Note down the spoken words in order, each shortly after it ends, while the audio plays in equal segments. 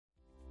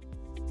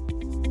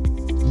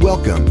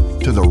Welcome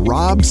to the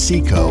Rob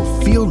Seco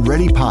Field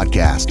Ready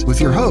Podcast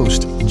with your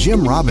host,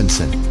 Jim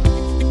Robinson.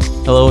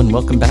 Hello and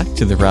welcome back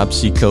to the Rob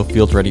Seco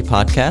Field Ready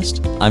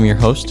Podcast. I'm your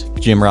host,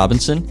 Jim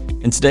Robinson,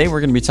 and today we're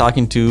going to be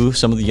talking to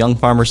some of the young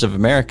farmers of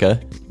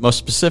America, most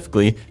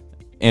specifically,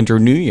 Andrew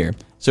Newyear.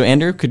 So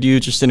Andrew, could you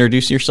just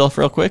introduce yourself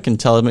real quick and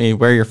tell me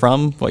where you're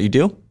from, what you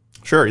do?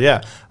 Sure,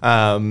 yeah.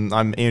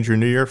 I'm Andrew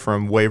Newyear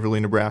from Waverly,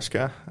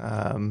 Nebraska.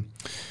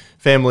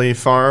 Family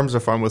farms. I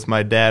farm with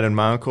my dad and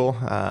my uncle.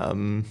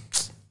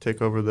 Took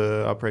over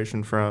the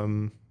operation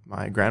from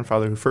my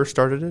grandfather who first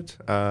started it.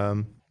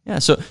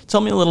 So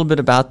tell me a little bit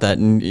about that.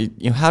 And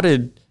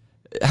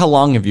how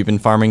long have you been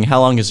farming? How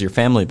long has your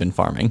family been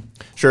farming?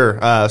 Sure.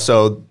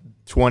 So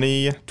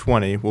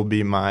 2020 will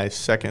be my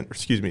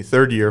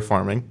third year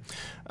farming.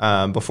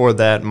 Before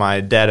that, my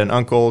dad and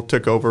uncle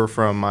took over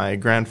from my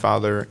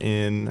grandfather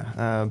in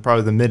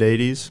probably the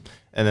mid-'80s.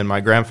 And then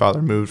my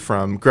grandfather moved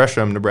from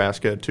Gresham,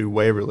 Nebraska to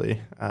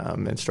Waverly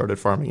and started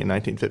farming in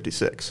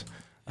 1956.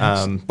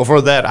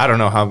 Before that, I don't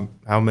know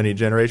how many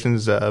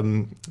generations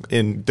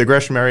in the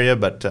Gresham area,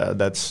 but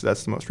that's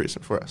the most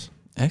recent for us.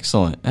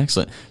 Excellent.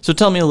 So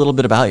tell me a little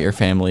bit about your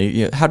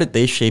family. How did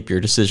they shape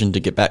your decision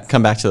to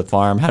come back to the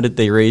farm? How did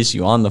they raise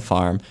you on the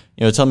farm?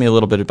 Tell me a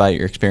little bit about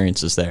your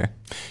experiences there.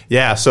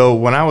 Yeah, so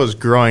when I was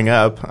growing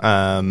up,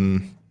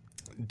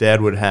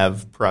 Dad would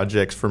have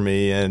projects for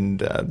me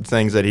and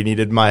things that he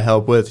needed my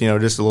help with,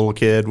 just a little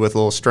kid with a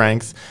little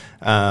strength.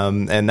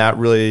 And that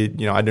really,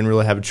 I didn't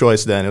really have a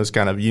choice then. It was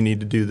kind of, you need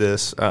to do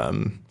this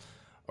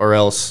or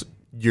else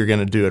you're going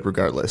to do it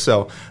regardless.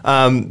 So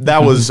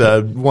that was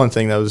one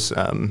thing that was,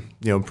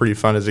 pretty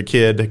fun as a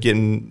kid.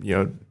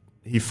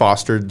 He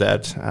fostered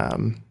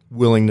that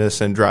willingness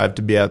and drive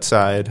to be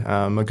outside,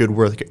 a good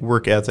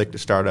work ethic to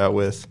start out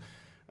with.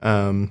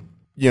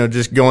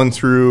 Just going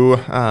through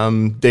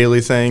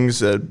daily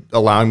things,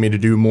 allowing me to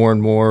do more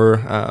and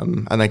more.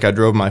 I think I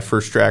drove my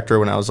first tractor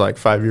when I was like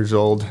 5 years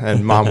old,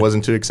 and Mom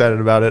wasn't too excited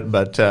about it,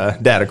 but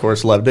Dad, of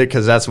course, loved it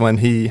because that's when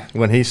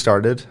he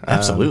started.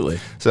 Absolutely.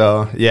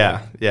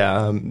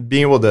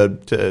 Being able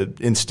to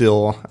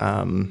instill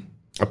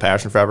a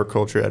passion for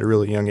agriculture at a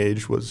really young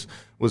age was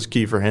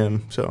key for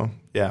him. So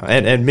yeah,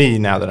 and me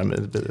now that I'm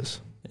in the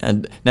business.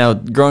 And now,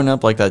 growing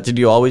up like that, did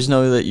you always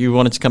know that you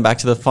wanted to come back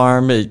to the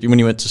farm when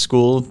you went to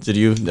school?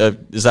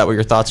 Is that what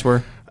your thoughts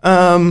were?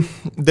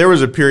 There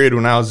was a period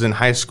when I was in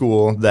high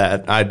school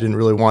that I didn't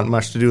really want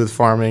much to do with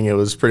farming. It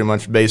was pretty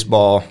much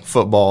baseball,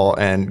 football,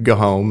 and go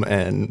home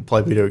and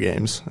play video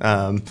games.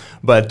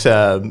 Once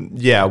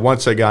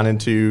I got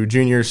into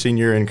junior,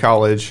 senior in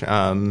college,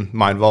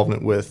 my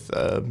involvement with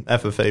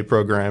FFA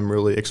program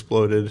really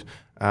exploded.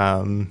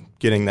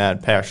 Getting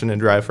that passion and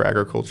drive for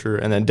agriculture,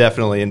 and then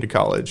definitely into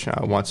college.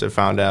 Once I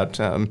found out,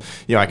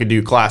 I could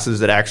do classes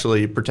that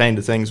actually pertain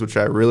to things which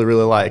I really,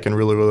 really like and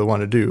really, really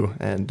want to do,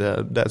 and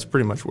that's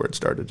pretty much where it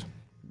started.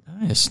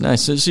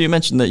 Nice. So you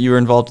mentioned that you were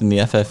involved in the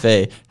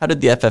FFA. How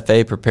did the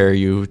FFA prepare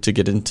you to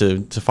get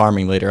into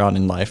farming later on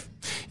in life?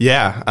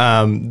 Yeah,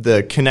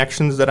 the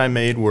connections that I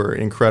made were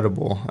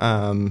incredible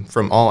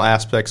from all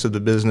aspects of the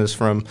business,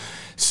 from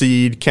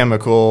seed,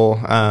 chemical,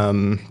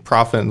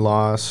 profit and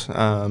loss,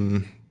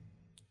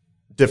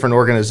 different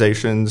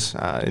organizations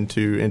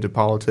into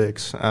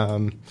politics.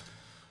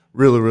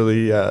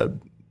 Really,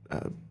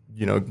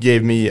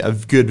 gave me a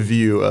good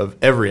view of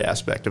every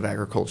aspect of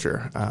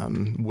agriculture,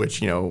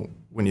 which,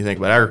 when you think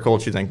about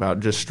agriculture, you think about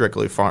just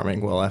strictly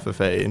farming. Well,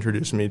 FFA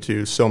introduced me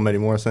to so many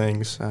more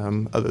things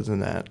other than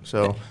that.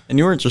 So, and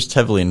you weren't just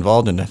heavily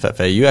involved in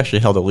FFA. You actually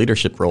held a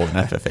leadership role in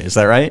FFA. Is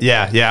that right?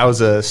 Yeah. I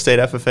was a state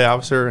FFA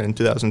officer in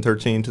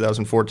 2013,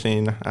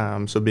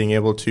 2014. So being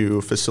able to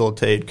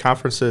facilitate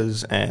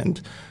conferences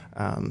and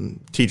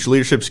teach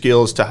leadership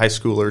skills to high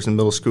schoolers and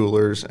middle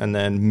schoolers, and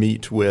then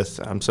meet with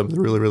some of the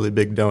really, really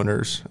big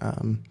donors.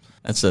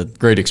 That's a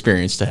great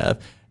experience to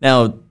have.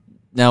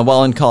 Now,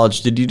 while in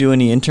college, did you do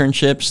any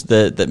internships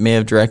that may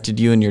have directed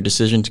you in your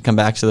decision to come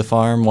back to the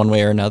farm one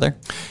way or another?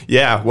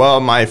 Yeah, well,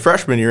 my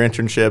freshman year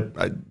internship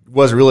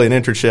wasn't really an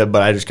internship,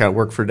 but I just kind of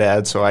worked for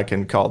Dad, so I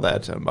can call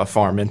that a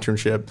farm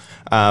internship.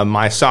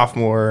 My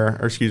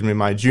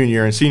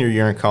junior and senior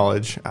year in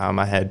college,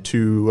 I had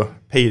 2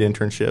 paid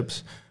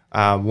internships.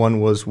 One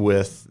was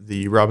with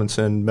the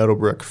Robinson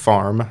Meadowbrook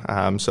farm,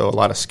 so a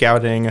lot of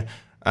scouting,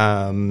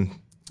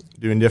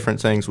 doing different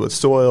things with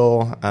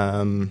soil,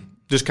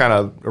 just kind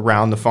of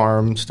around the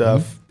farm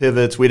stuff,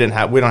 pivots. We don't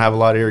have a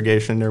lot of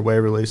irrigation near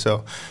Waverly,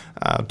 so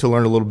to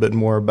learn a little bit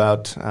more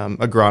about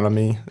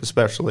agronomy,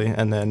 especially.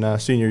 And then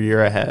senior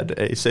year, I had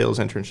a sales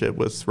internship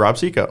with Rob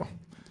Seco.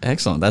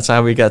 Excellent. That's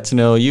how we got to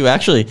know you.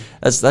 Actually,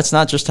 that's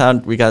not just how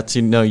we got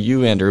to know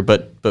you, Andrew,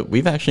 but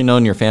we've actually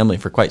known your family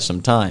for quite some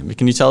time.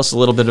 Can you tell us a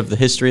little bit of the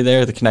history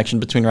there, the connection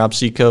between Rob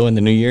Seco and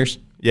the Newyears?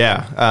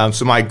 Yeah.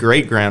 So my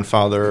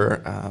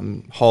great-grandfather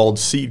hauled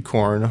seed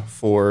corn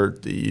for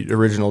the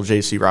original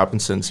J.C.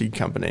 Robinson Seed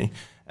Company.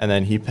 And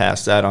then he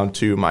passed that on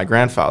to my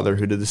grandfather,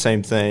 who did the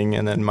same thing.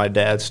 And then my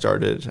dad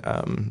started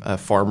a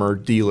farmer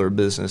dealer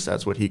business.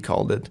 That's what he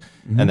called it.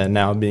 And then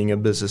now being a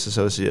business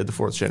associate, the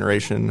fourth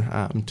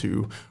generation,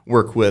 to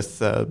work with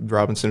the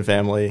Robinson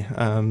family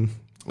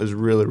was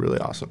really, really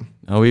awesome.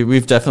 Oh,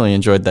 we've definitely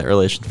enjoyed that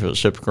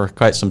relationship for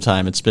quite some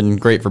time. It's been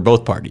great for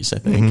both parties, I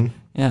think.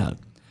 Yeah.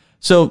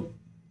 So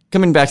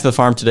coming back to the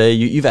farm today,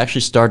 you've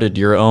actually started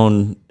your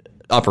own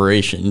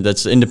operation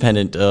that's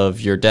independent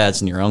of your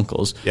dad's and your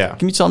uncle's. Yeah.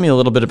 Can you tell me a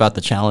little bit about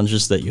the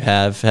challenges that you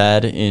have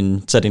had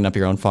in setting up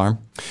your own farm?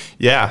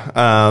 Yeah.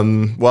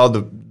 Well,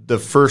 the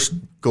first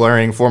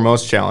glaring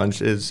foremost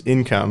challenge is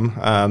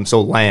income.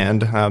 So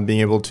land, being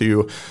able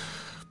to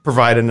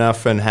provide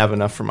enough and have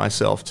enough for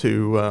myself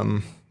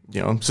to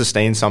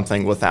sustain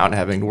something without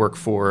having to work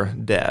for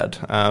dad.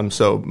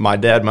 So my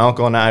dad, my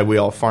uncle, and I, we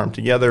all farm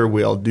together.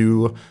 We all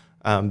do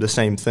the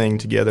same thing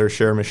together,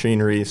 share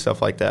machinery,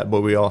 stuff like that.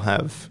 But we all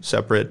have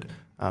separate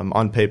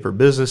on paper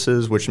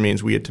businesses, which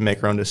means we get to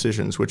make our own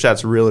decisions, which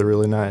that's really,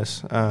 really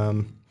nice.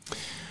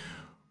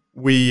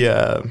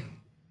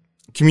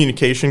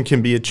 Communication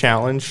can be a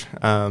challenge.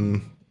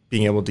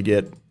 Being able to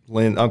get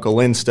Uncle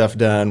Lynn's stuff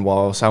done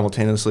while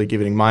simultaneously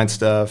giving mine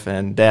stuff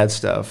and dad's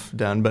stuff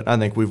done. But I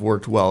think we've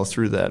worked well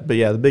through that. But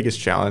yeah, the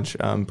biggest challenge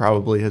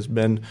probably has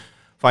been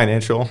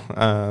financial.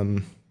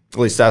 At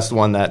least that's the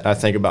one that I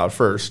think about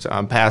first.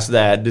 Past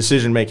that,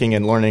 decision-making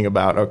and learning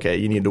about, okay,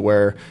 you need to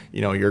wear,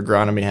 your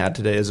agronomy hat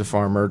today as a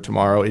farmer.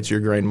 Tomorrow it's your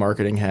grain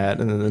marketing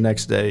hat. And then the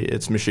next day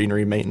it's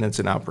machinery maintenance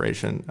and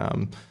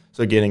operation.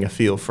 So getting a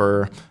feel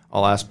for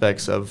all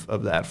aspects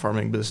of that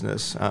farming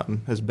business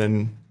has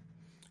been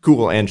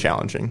cool and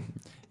challenging.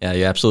 Yeah,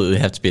 you absolutely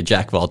have to be a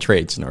jack of all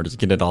trades in order to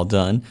get it all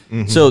done.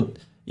 So,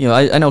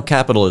 I know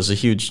capital is a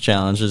huge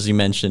challenge, as you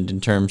mentioned,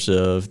 in terms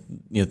of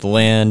the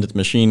land, the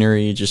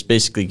machinery, just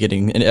basically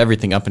getting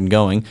everything up and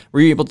going. Were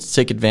you able to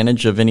take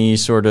advantage of any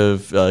sort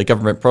of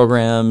government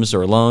programs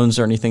or loans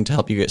or anything to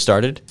help you get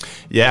started?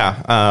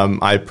 Yeah,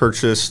 I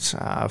purchased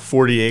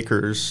 40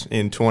 acres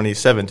in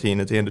 2017,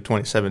 at the end of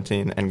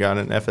 2017, and got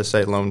an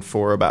FSA loan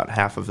for about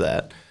half of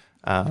that.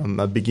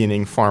 A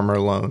beginning farmer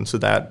loan. So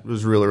that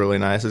was really, really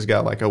nice. It's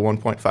got like a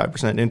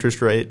 1.5%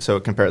 interest rate. So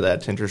compare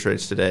that to interest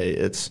rates today,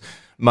 it's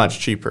much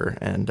cheaper.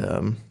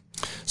 And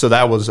so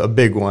that was a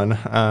big one.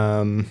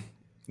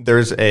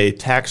 There's a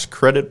tax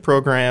credit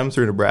program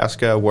through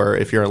Nebraska where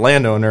if you're a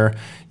landowner,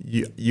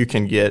 you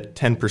can get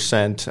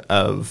 10%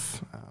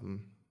 of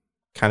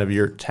kind of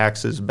your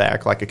taxes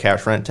back, like a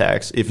cash rent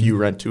tax, if you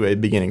rent to a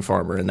beginning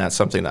farmer, and that's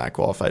something that I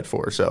qualified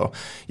for. So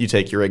you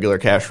take your regular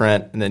cash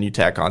rent, and then you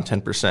tack on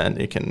 10%.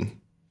 It can,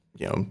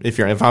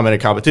 if I'm in a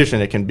competition,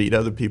 it can beat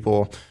other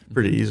people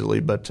pretty easily.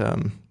 But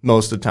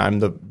most of the time,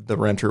 the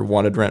renter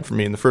wanted rent from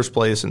me in the first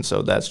place, and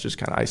so that's just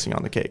kind of icing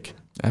on the cake.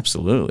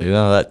 Absolutely.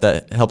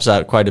 That helps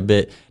out quite a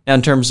bit. Now,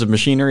 in terms of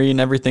machinery and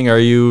everything, are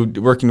you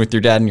working with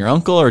your dad and your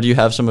uncle, or do you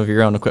have some of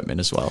your own equipment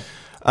as well?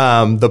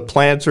 The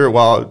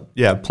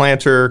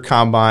planter,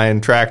 combine,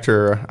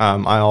 tractor,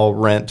 I all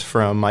rent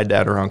from my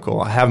dad or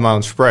uncle. I have my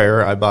own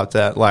sprayer. I bought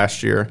that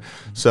last year.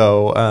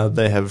 So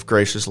they have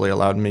graciously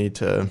allowed me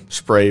to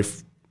spray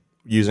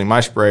using my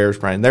sprayer,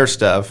 spraying their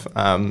stuff.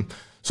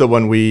 So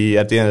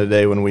at the end of the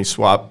day, when we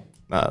swap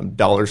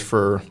dollars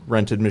for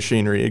rented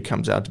machinery, it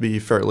comes out to be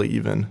fairly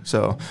even.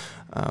 So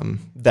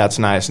that's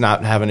nice,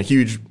 not having a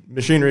huge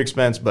machinery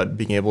expense, but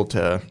being able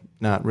to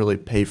not really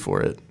pay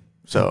for it.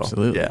 So,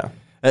 absolutely. Yeah.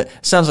 It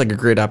sounds like a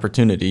great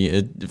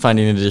opportunity,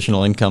 finding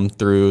additional income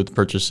through the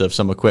purchase of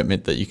some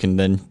equipment that you can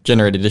then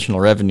generate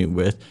additional revenue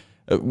with.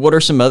 What are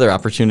some other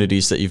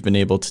opportunities that you've been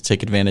able to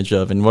take advantage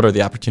of, and what are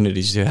the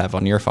opportunities you have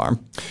on your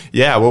farm?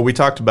 Yeah, well, we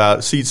talked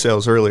about seed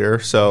sales earlier,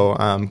 so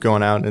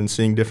going out and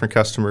seeing different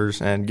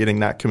customers and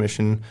getting that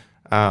commission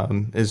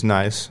is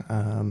nice.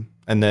 And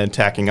then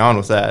tacking on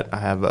with that, I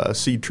have a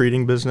seed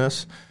treating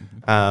business.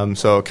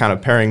 So kind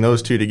of pairing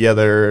those two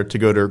together to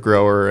go to a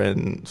grower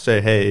and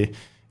say, hey,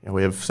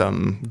 we have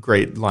some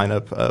great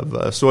lineup of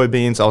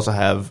soybeans. I also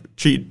have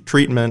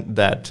treatment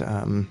that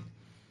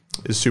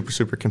is super,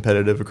 super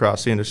competitive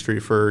across the industry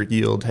for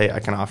yield. Hey, I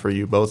can offer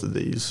you both of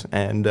these.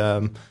 And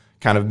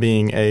kind of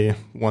being a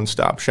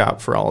one-stop shop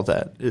for all of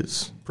that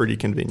is pretty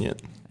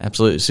convenient.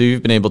 Absolutely. So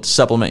you've been able to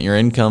supplement your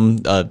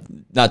income,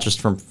 not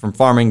just from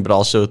farming, but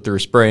also through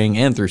spraying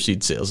and through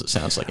seed sales, it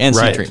sounds like, and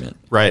seed treatment.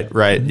 Right.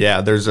 Mm-hmm.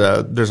 Yeah, there's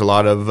a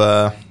lot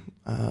of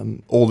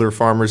older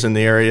farmers in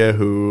the area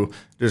who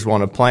just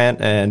want to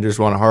plant and just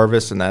want to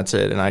harvest, and that's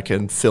it. And I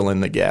can fill in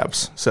the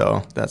gaps.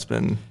 So that's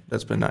been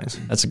nice.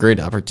 That's a great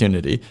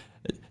opportunity.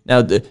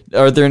 Now,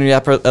 are there any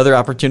other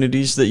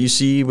opportunities that you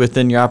see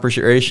within your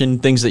operation,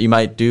 things that you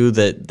might do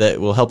that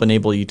will help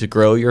enable you to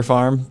grow your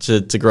farm, to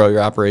grow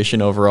your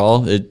operation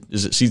overall?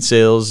 Is it seed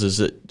sales?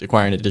 Is it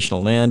acquiring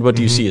additional land? What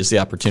do you see as the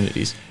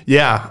opportunities?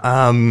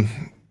 Yeah.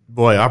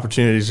 Boy,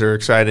 opportunities are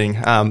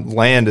exciting.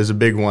 Land is a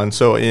big one.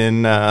 So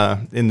in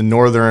the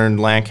northern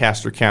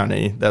Lancaster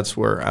County, that's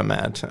where I'm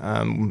at.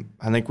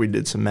 I think we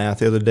did some math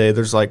the other day.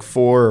 There's like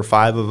 4 or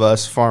 5 of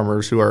us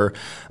farmers who are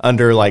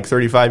under like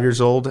 35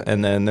 years old,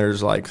 and then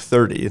there's like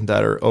 30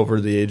 that are over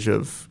the age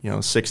of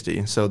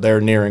 60. So they're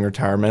nearing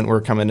retirement.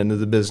 We're coming into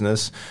the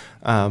business.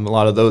 A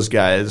lot of those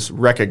guys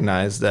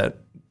recognize that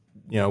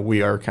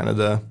we are kind of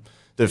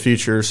the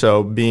future.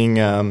 So being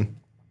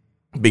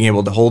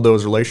able to hold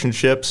those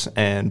relationships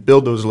and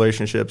build those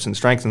relationships and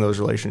strengthen those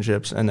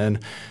relationships, and then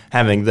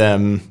having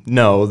them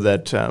know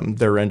that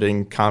they're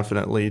renting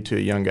confidently to a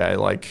young guy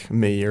like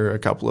me or a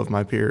couple of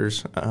my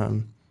peers,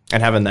 and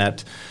having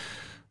that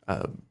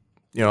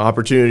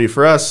opportunity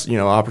for us,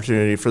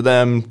 opportunity for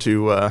them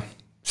to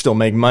still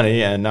make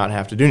money and not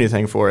have to do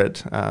anything for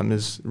it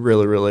is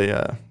really, really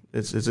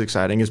it's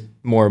exciting. It's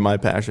more of my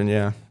passion,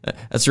 yeah.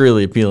 That's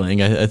really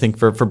appealing, I think,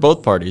 for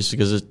both parties,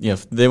 because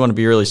they want to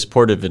be really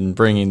supportive in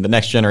bringing the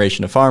next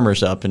generation of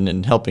farmers up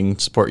and helping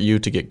support you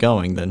to get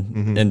going.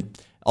 Then, and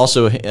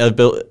also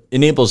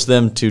enables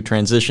them to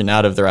transition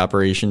out of their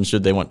operations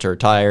should they want to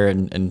retire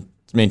and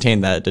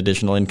maintain that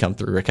additional income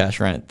through a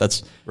cash rent.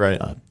 That's right.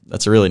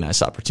 That's a really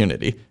nice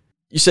opportunity.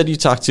 You said you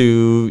talk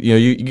to,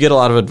 you get a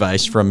lot of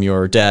advice from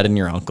your dad and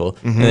your uncle,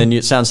 and then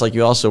it sounds like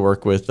you also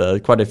work with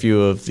quite a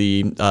few of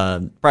the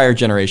prior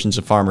generations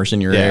of farmers in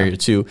your area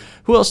too.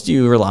 Who else do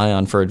you rely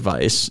on for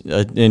advice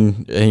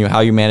in how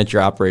you manage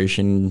your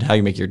operation, how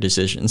you make your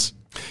decisions?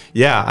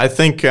 Yeah, I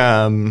think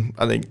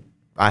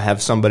I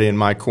have somebody in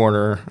my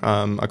corner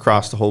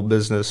across the whole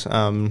business.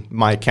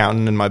 My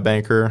accountant and my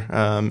banker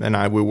and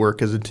I, we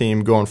work as a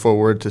team going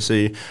forward to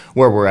see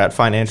where we're at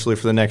financially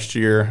for the next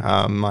year.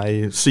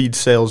 My seed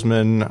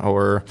salesman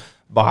or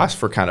boss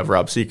for kind of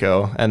Rob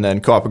Seco, and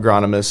then co-op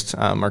agronomists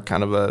are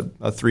kind of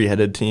a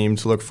three-headed team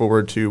to look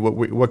forward to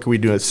what can we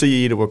do with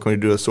seed, what can we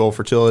do with soil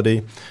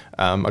fertility,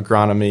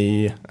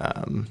 agronomy,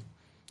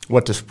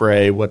 what to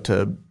spray, what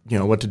to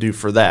do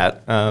for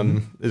that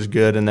is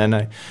good. And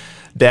then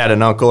Dad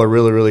and uncle are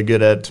really, really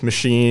good at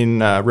machine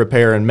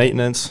repair and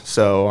maintenance,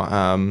 so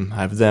I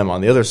have them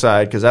on the other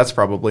side because that's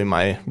probably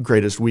my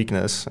greatest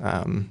weakness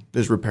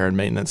is repair and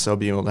maintenance. So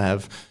being able to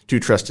have 2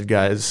 trusted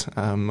guys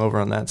over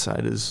on that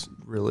side is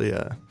really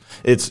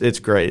it's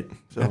great.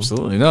 So.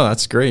 Absolutely, no,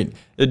 that's great.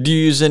 Do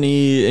you use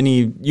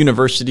any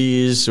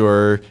universities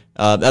or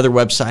other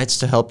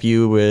websites to help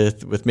you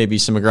with maybe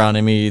some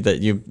agronomy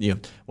that you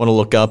want to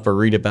look up or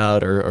read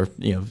about, or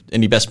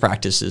any best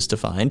practices to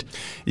find?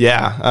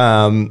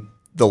 Yeah.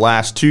 The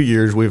last 2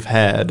 years, we've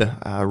had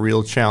a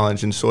real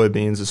challenge in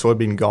soybeans, the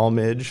soybean gall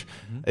midge.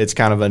 It's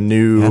kind of a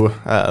new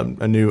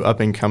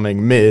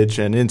up-and-coming midge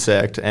and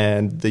insect,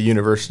 and the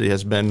university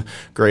has been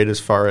great as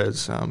far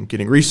as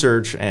getting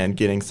research and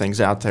getting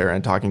things out there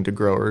and talking to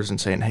growers and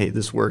saying, hey,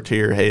 this worked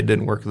here, hey, it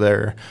didn't work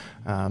there,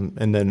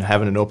 and then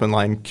having an open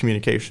line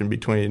communication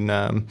between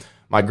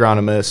my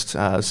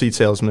agronomist, seed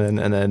salesman,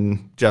 and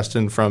then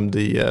Justin from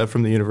the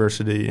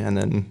university, and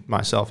then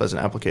myself as an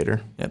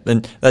applicator. Yep,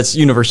 and that's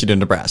University of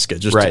Nebraska,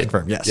 just to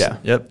confirm. Yes. Yeah.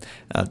 Yep.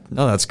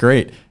 No, that's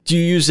great. Do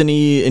you use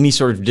any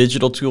sort of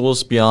digital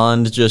tools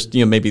beyond just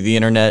maybe the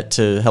internet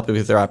to help you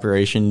with their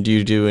operation? Do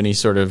you do any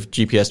sort of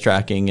GPS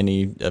tracking,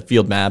 any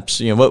field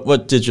maps?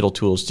 What digital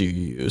tools do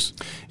you use?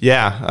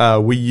 Yeah,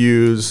 we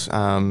use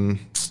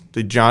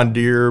the John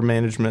Deere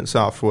management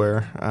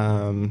software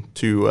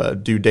to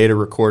do data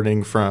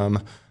recording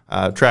from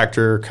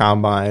tractor,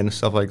 combine,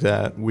 stuff like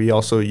that. We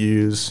also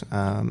use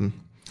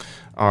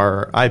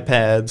our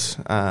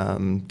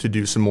iPads to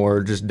do some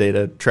more just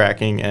data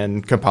tracking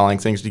and compiling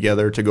things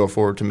together to go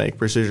forward to make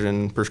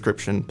precision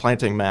prescription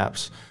planting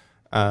maps.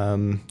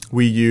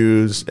 We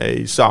use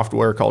a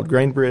software called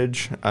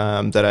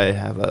GrainBridge that I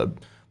have a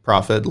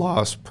profit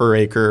loss per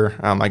acre.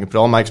 I can put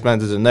all my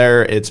expenses in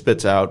there. It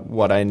spits out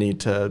what I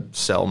need to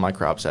sell my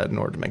crops at in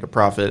order to make a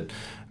profit.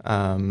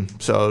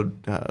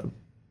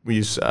 We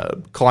use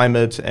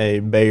Climate, a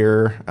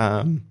Bayer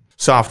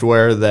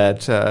software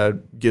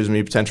that gives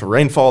me potential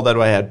rainfall that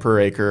I had per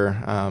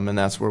acre, and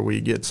that's where we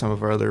get some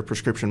of our other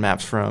prescription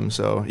maps from.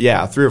 So,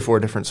 yeah, 3 or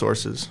 4 different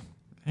sources.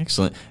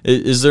 Excellent.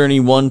 Is there any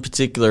one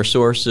particular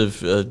source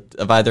of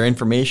either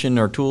information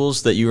or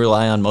tools that you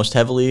rely on most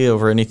heavily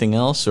over anything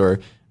else, or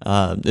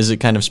is it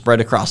kind of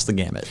spread across the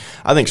gamut?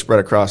 I think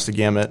spread across the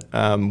gamut.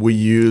 We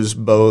use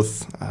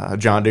both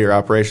John Deere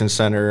Operations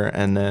Center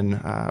and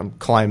then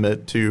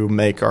Climate to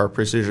make our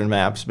precision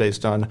maps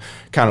based on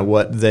kind of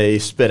what they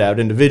spit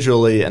out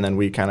individually, and then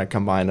we kind of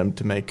combine them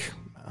to make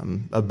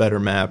a better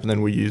map. And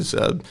then we use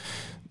the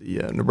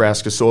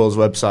Nebraska Soils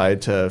website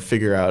to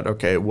figure out,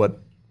 okay,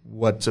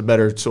 what's a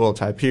better soil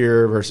type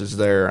here versus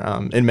there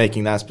in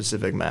making that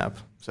specific map.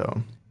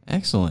 So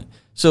excellent.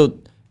 So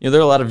there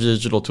are a lot of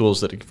digital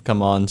tools that have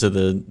come onto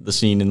the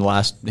scene in the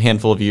last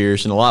handful of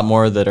years, and a lot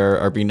more that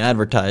are being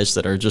advertised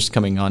that are just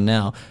coming on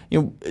now.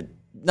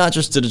 Not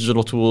just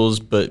digital tools,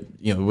 but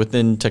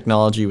within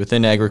technology,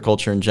 within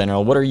agriculture in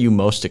general. What are you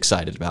most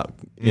excited about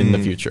in the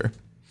future?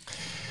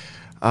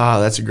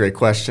 That's a great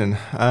question.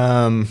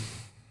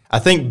 I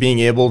think being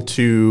able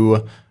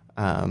to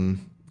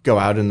go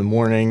out in the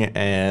morning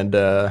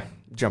and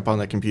jump on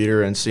the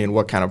computer and seeing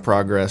what kind of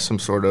progress some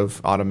sort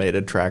of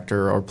automated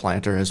tractor or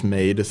planter has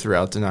made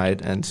throughout the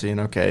night, and seeing,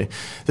 okay,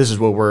 this is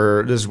where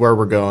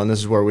we're going, this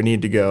is where we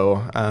need to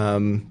go.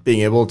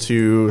 Being able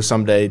to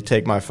someday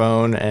take my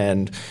phone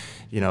and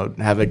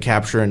have it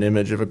capture an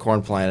image of a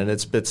corn plant, and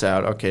it spits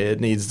out, okay, it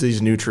needs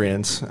these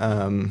nutrients.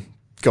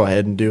 Go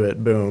ahead and do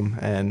it, boom.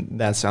 And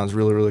that sounds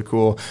really, really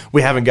cool.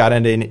 We haven't got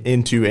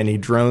into any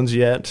drones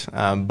yet,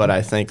 but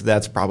I think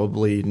that's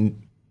probably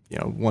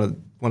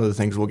one of the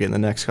things we'll get in the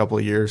next couple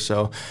of years.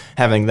 So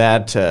having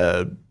that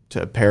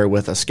to pair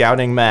with a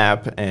scouting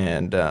map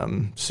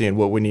and seeing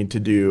what we need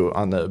to do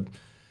on the,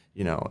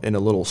 in a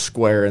little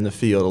square in the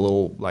field, a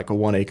little like a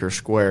 1 acre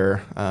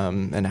square,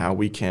 and how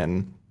we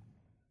can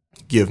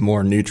give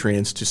more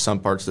nutrients to some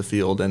parts of the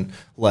field and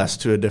less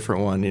to a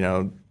different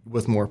one,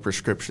 with more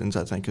prescriptions,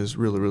 I think is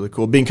really, really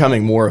cool.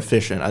 Becoming more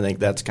efficient, I think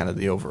that's kind of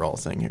the overall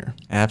thing here.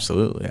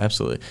 Absolutely,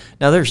 absolutely.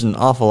 Now, there's an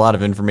awful lot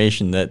of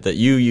information that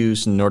you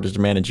use in order to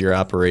manage your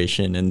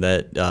operation, and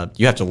that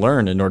you have to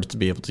learn in order to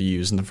be able to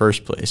use in the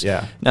first place.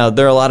 Yeah. Now,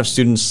 there are a lot of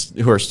students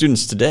who are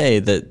students today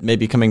that may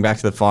be coming back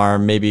to the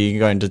farm, maybe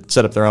going to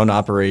set up their own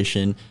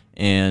operation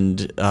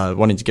and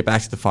wanting to get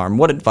back to the farm.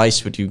 What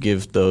advice would you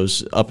give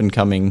those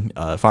up-and-coming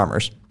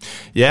farmers?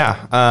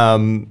 Yeah.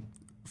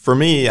 For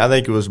me, I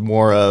think it was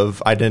more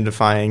of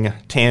identifying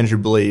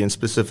tangibly and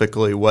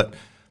specifically what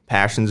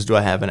passions do I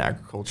have in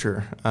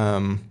agriculture.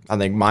 I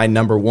think my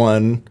number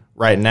one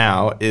right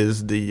now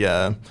is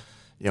the,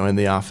 in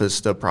the office,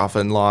 the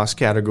profit and loss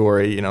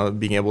category,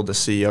 being able to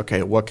see,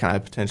 okay, what can I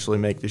potentially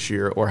make this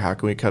year, or how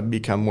can we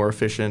become more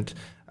efficient?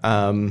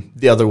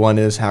 The other one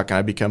is, how can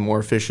I become more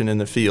efficient in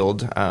the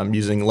field,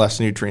 using less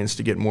nutrients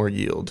to get more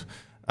yield?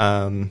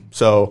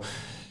 So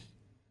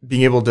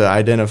being able to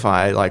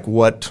identify like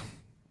what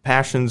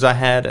passions I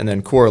had, and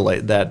then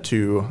correlate that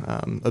to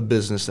a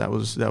business that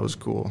was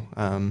cool.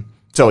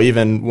 So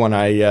even when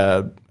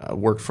I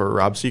worked for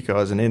Rob Seco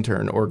as an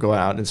intern, or go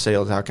out in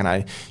sales, how can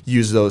I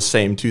use those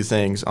same two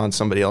things on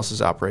somebody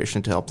else's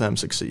operation to help them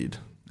succeed?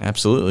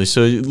 Absolutely.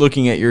 So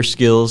looking at your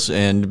skills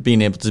and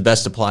being able to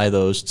best apply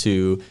those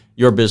to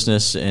your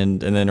business, and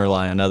then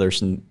rely on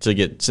others and to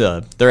get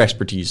their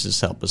expertise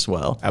as help as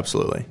well.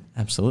 Absolutely.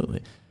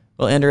 Absolutely.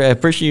 Well, Andrew, I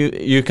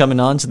appreciate you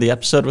coming on to the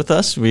episode with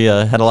us. We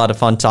had a lot of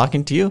fun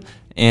talking to you,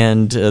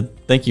 and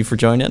thank you for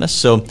joining us.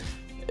 So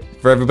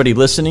for everybody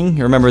listening,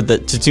 remember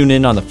that to tune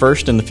in on the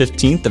 1st and the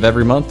 15th of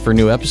every month for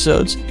new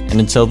episodes. And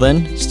until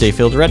then, stay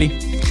field ready.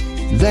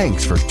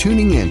 Thanks for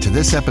tuning in to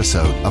this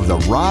episode of the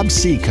Rob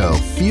Seco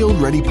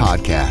Field Ready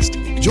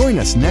Podcast. Join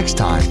us next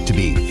time to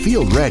be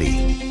field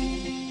ready.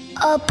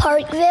 A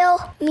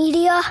Parkville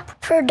Media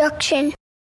Production.